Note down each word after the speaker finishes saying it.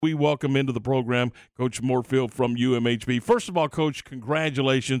We welcome into the program Coach Morefield from UMHB. First of all, Coach,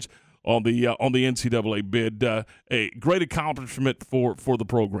 congratulations on the NCAA bid. A great accomplishment for the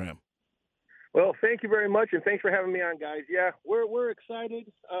program. Well, thank you very much, and thanks for having me on, guys. Yeah, we're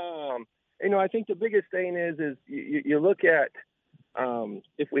excited. I think the biggest thing is you look at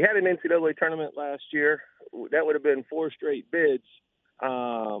if we had an NCAA tournament last year, that would have been 4 straight bids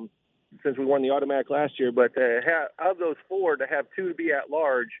since we won the automatic last year. But of those 4, to have 2 be at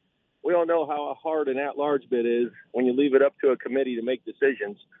large, we all know how hard an at-large bid is when you leave it up to a committee to make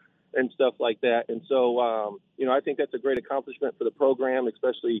decisions and stuff like that. And so, I think that's a great accomplishment for the program,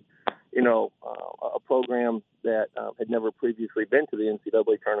 especially, a program that had never previously been to the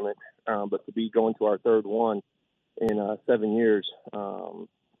NCAA tournament, but to be going to our 3rd one in 7 years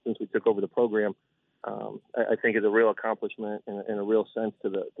since we took over the program, I think is a real accomplishment and a real sense to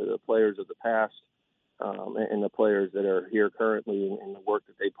the players of the past and the players that are here currently and the work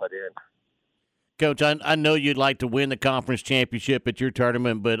that they put in. Coach, I know you'd like to win the conference championship at your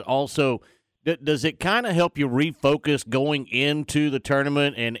tournament, but also does it kind of help you refocus going into the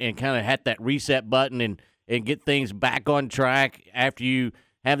tournament and kind of hit that reset button and get things back on track after you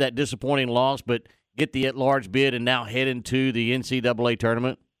have that disappointing loss, but get the at-large bid and now head into the NCAA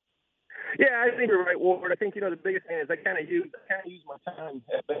tournament? Yeah, I think you're right, Ward. I think, the biggest thing is I kind of use my time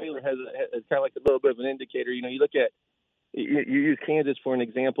at Baylor as kind of like a little bit of an indicator. You look at, you use Kansas for an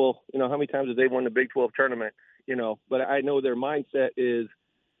example. How many times have they won the Big 12 tournament? But I know their mindset is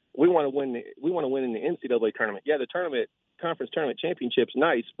we want to win in the NCAA tournament. Yeah, the conference tournament championship's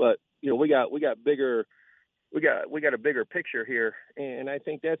nice, but we got a bigger picture here. And I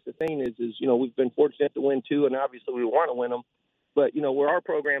think that's the thing is we've been fortunate to win 2, and obviously we want to win them. But where our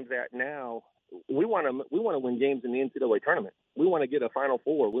program's at now, we want to win games in the NCAA tournament. We want to get a Final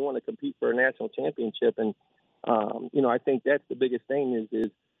Four. We want to compete for a national championship. And I think that's the biggest thing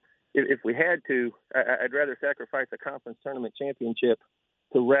is if we had to, I'd rather sacrifice a conference tournament championship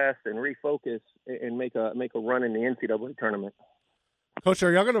to rest and refocus and make a run in the NCAA tournament. Coach,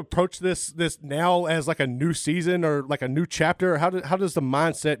 are y'all going to approach this now as like a new season or like a new chapter? How does the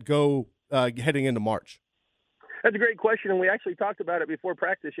mindset go heading into March? That's a great question, and we actually talked about it before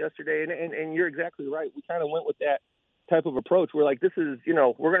practice yesterday, and you're exactly right. We kind of went with that type of approach. We're like, this is,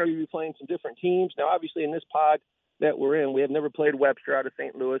 we're going to be playing some different teams. Now, obviously, in this pod that we're in, we have never played Webster out of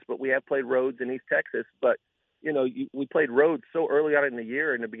St. Louis, but we have played Rhodes in East Texas. But, we played Rhodes so early on in the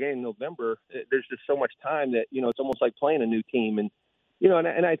year, in the beginning of November, there's just so much time that, it's almost like playing a new team. And,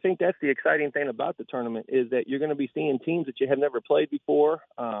 and I think that's the exciting thing about the tournament is that you're going to be seeing teams that you have never played before,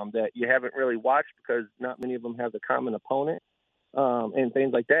 that you haven't really watched because not many of them have a common opponent, and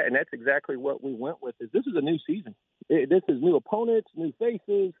things like that. And that's exactly what we went with. This is a new season. This is new opponents, new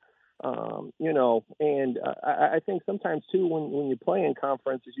faces, and I think sometimes too when you play in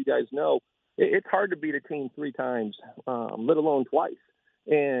conference, as you guys know, it's hard to beat a team 3 times, let alone twice.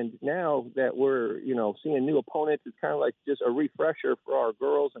 And now that we're, seeing new opponents, it's kind of like just a refresher for our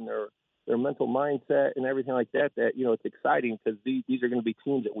girls and their mental mindset and everything like that, it's exciting because these are going to be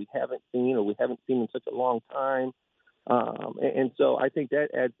teams that we haven't seen or we haven't seen in such a long time. And so I think that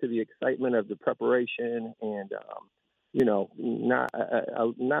adds to the excitement of the preparation and,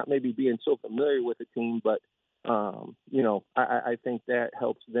 not maybe being so familiar with the team, but, I think that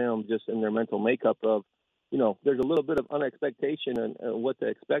helps them just in their mental makeup of, there's a little bit of unexpectation and what to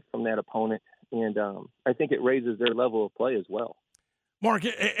expect from that opponent. And I think it raises their level of play as well. Mark,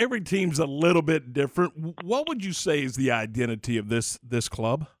 every team's a little bit different. What would you say is the identity of this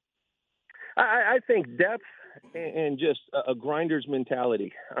club? I think depth and just a grinder's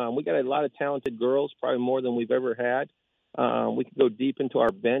mentality. We got a lot of talented girls, probably more than we've ever had. We can go deep into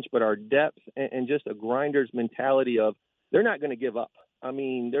our bench, but our depth and just a grinder's mentality of they're not going to give up. I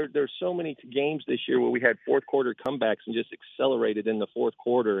mean, there's so many games this year where we had fourth quarter comebacks and just accelerated in the fourth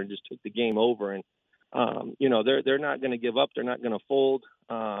quarter and just took the game over. And, they're not going to give up. They're not going to fold.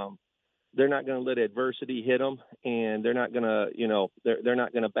 They're not going to let adversity hit them, and they're not going to, they're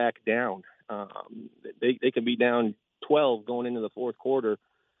not going to back down. They can be down 12 going into the fourth quarter,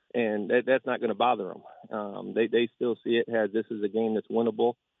 and that's not going to bother them. They still see it as this is a game that's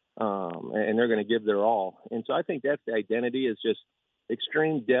winnable, and they're going to give their all. And so I think that's the identity is just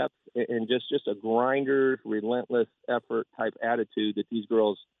extreme depth and just a grinder, relentless effort type attitude that these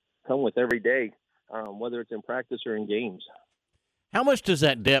girls come with every day, whether it's in practice or in games. How much does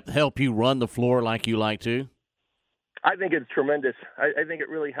that depth help you run the floor like you like to? I think it's tremendous. I think it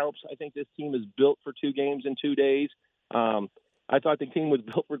really helps. I think this team is built for 2 games in 2 days. I thought the team was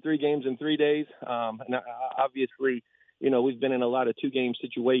built for 3 games in 3 days. And obviously, we've been in a lot of 2-game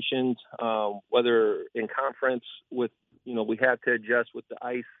situations, whether in conference with we have to adjust with the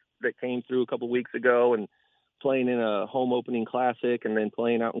ice that came through a couple weeks ago and playing in a home opening classic and then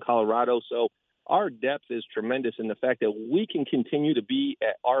playing out in Colorado. So our depth is tremendous in the fact that we can continue to be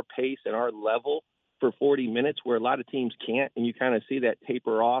at our pace and our level for 40 minutes where a lot of teams can't. And you kind of see that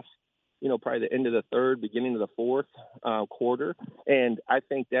taper off, probably the end of the third, beginning of the fourth quarter. And I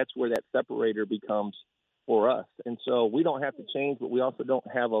think that's where that separator becomes for us. And so we don't have to change, but we also don't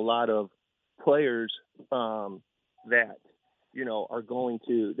have a lot of players that,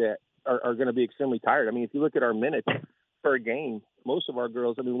 are going to be extremely tired. I mean, if you look at our minutes per game, most of our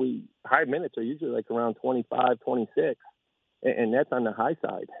girls, high minutes are usually like around 25, 26, and that's on the high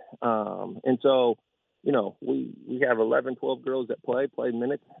side. And so, we have 11, 12 girls that play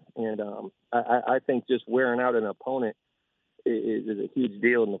minutes, and I think just wearing out an opponent is a huge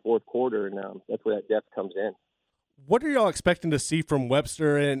deal in the fourth quarter, and that's where that depth comes in. What are y'all expecting to see from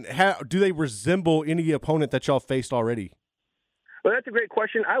Webster, and how do they resemble any opponent that y'all faced already? Well, that's a great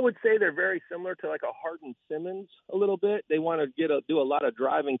question. I would say they're very similar to like a Hardin Simmons a little bit. They want to do a lot of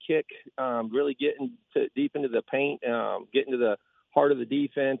drive and kick, really get deep into the paint, get into the heart of the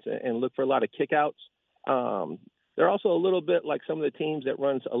defense, and look for a lot of kickouts. They're also a little bit like some of the teams that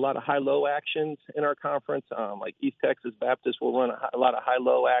runs a lot of high-low actions in our conference, like East Texas Baptist will run a lot of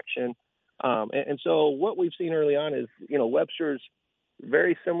high-low action. And so what we've seen early on is, Webster's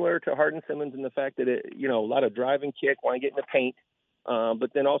very similar to Hardin Simmons in the fact that a lot of drive and kick, want to get in the paint.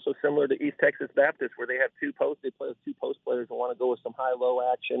 But then also similar to East Texas Baptist, where they have they play with two post players and want to go with some high-low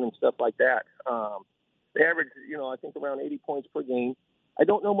action and stuff like that. They average, I think around 80 points per game. I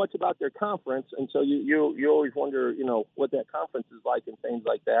don't know much about their conference, and so you always wonder, what that conference is like and things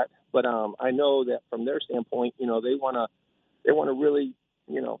like that. But I know that from their standpoint, they want to really,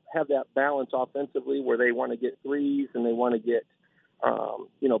 have that balance offensively where they want to get threes and they want to get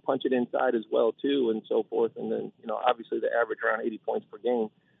punch it inside as well too, and so forth. And then, obviously they average around 80 points per game.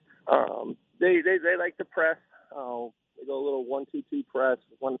 They like to press. They go a little 1-2-2 press,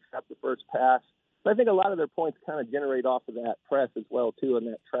 one trap the first pass. But I think a lot of their points kind of generate off of that press as well too, and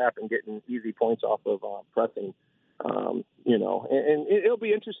that trap and getting easy points off of pressing. And it'll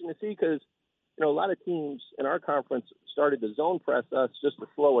be interesting to see because, a lot of teams in our conference started to zone press us just to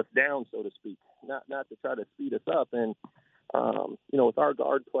slow us down, so to speak, not to try to speed us up. And with our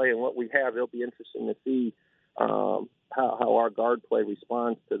guard play and what we have, it'll be interesting to see how our guard play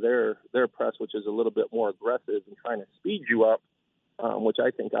responds to their press, which is a little bit more aggressive and trying to speed you up, which I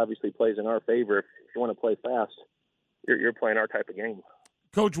think obviously plays in our favor. If you want to play fast, you're playing our type of game.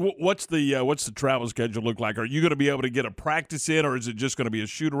 Coach, what's the travel schedule look like? Are you going to be able to get a practice in, or is it just going to be a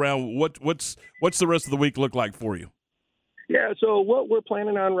shoot around? What's the rest of the week look like for you? Yeah, so what we're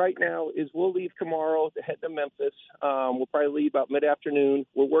planning on right now is we'll leave tomorrow to head to Memphis. We'll probably leave about mid-afternoon.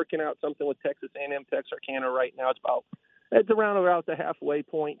 We're working out something with Texas A&M Texarkana right now. It's around about the halfway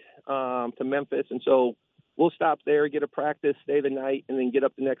point to Memphis, and so we'll stop there, get a practice, stay the night, and then get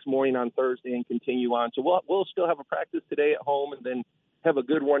up the next morning on Thursday and continue on. So we'll still have a practice today at home, and then have a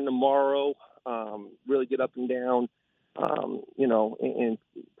good one tomorrow. Really get up and down, and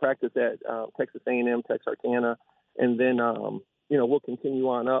practice at Texas A&M Texarkana. And then, we'll continue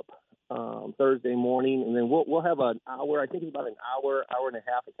on up Thursday morning, and then we'll have an hour. I think it's about an hour and a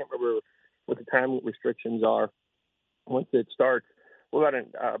half. I can't remember what the time restrictions are once it starts. We'll got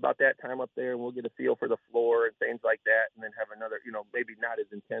about that time up there, and we'll get a feel for the floor and things like that, and then have another, maybe not as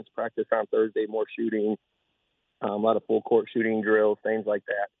intense practice on Thursday, more shooting, a lot of full court shooting drills, things like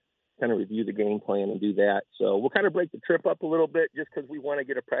that. Kind of review the game plan and do that. So we'll kind of break the trip up a little bit just because we want to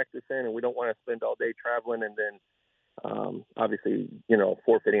get a practice in, and we don't want to spend all day traveling and then obviously,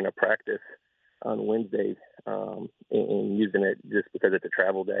 forfeiting a practice on Wednesday and using it just because it's a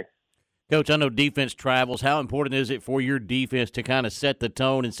travel day. Coach, I know defense travels. How important is it for your defense to kind of set the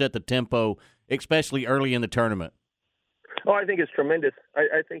tone and set the tempo, especially early in the tournament? Oh, I think it's tremendous.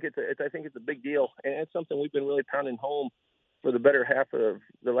 I think it's a big deal, and it's something we've been really pounding home for the better half of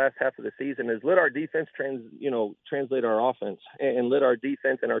the last half of the season. Is let our defense translate our offense, and let our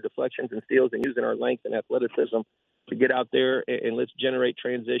defense and our deflections and steals and using our length and athleticism to get out there and let's generate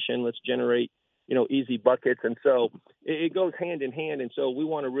transition. Let's generate easy buckets, and so it goes hand in hand. And so we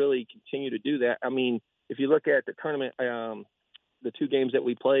want to really continue to do that. I mean, if you look at the tournament, the two games that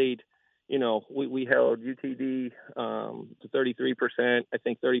we played. We held UTD to 33%, I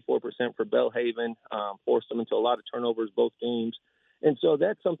think 34% for Belhaven, forced them into a lot of turnovers both games. And so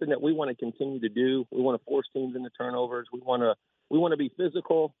that's something that we want to continue to do. We want to force teams into turnovers. We want to be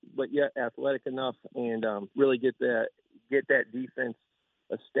physical, but yet athletic enough and really get that defense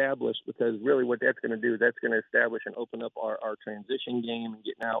established, because really what that's going to do, that's going to establish and open up our transition game and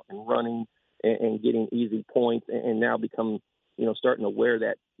getting out and running and getting easy points, and now become, starting to wear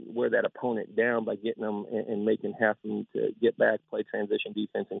that opponent down by getting them and making half them to get back, play transition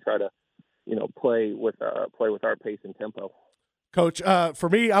defense, and try to, play with our pace and tempo. Coach, for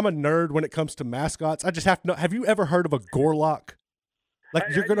me, I'm a nerd when it comes to mascots. I just have to know, have you ever heard of a Gorlock? Like,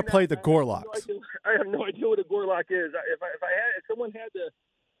 you're going to play the Gorlocks. I have no idea what a Gorlock is. If someone had to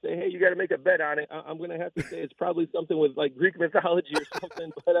say, hey, you got to make a bet on it, I'm going to have to say it's probably something with like Greek mythology or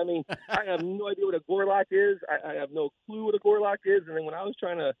something. But I mean, I have no idea what a Gorlock is. I have no clue what a Gorlock is. And then when I was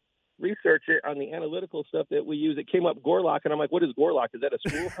trying to research it on the analytical stuff that we use, it came up Gorlock, and I'm like, what is Gorlock? Is that a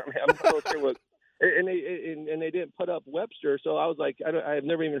school? I mean, I'm not sure what. And they didn't put up Webster, so I was like, I have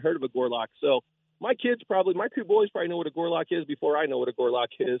never even heard of a Gorlock. So my two boys probably know what a Gorlock is before I know what a Gorlock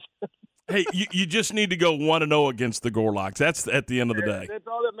is. Hey, you just need to go 1-0 against the Gorlocks. That's at the end of the day. That's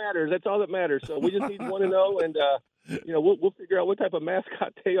all that matters. So we just need 1-0, and we'll figure out what type of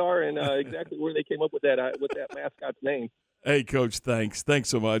mascot they are and exactly where they came up with that mascot's name. Hey, Coach, thanks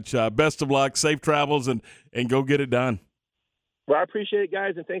so much. Best of luck, safe travels, and go get it done. Well, I appreciate it,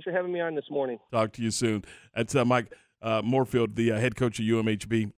 guys, and thanks for having me on this morning. Talk to you soon. That's Mike Morefield, the head coach of UMHB